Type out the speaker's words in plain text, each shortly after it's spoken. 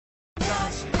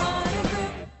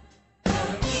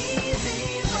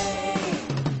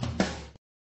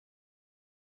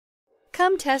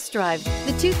Come test drive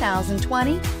the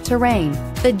 2020 Terrain.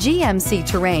 The GMC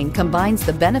Terrain combines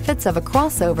the benefits of a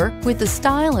crossover with the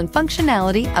style and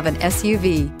functionality of an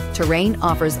SUV. Terrain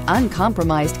offers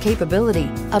uncompromised capability,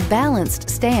 a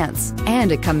balanced stance,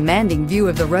 and a commanding view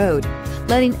of the road,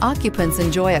 letting occupants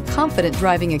enjoy a confident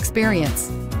driving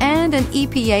experience. And an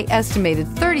EPA estimated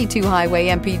 32 highway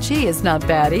MPG is not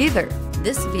bad either.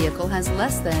 This vehicle has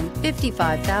less than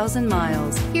 55,000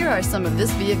 miles. Here are some of this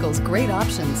vehicle's great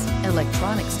options: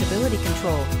 electronic stability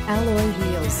control, alloy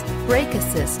wheels, brake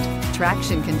assist,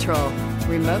 traction control,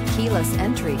 remote keyless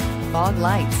entry, fog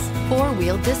lights,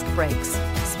 four-wheel disc brakes,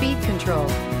 speed control,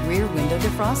 rear window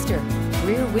defroster,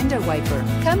 rear window wiper.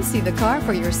 Come see the car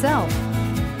for yourself.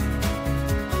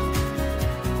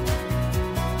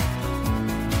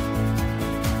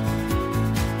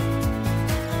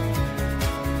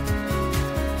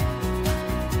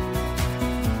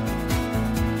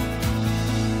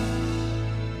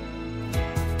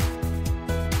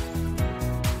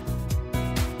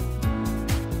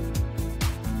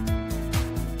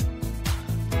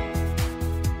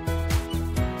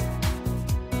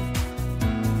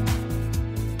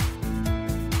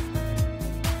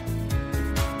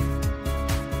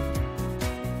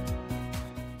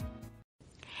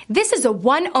 This is a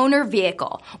one-owner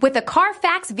vehicle with a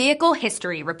Carfax Vehicle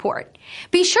History Report.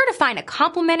 Be sure to find a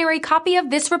complimentary copy of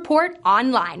this report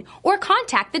online or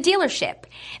contact the dealership.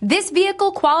 This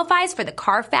vehicle qualifies for the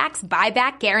Carfax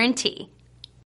Buyback Guarantee.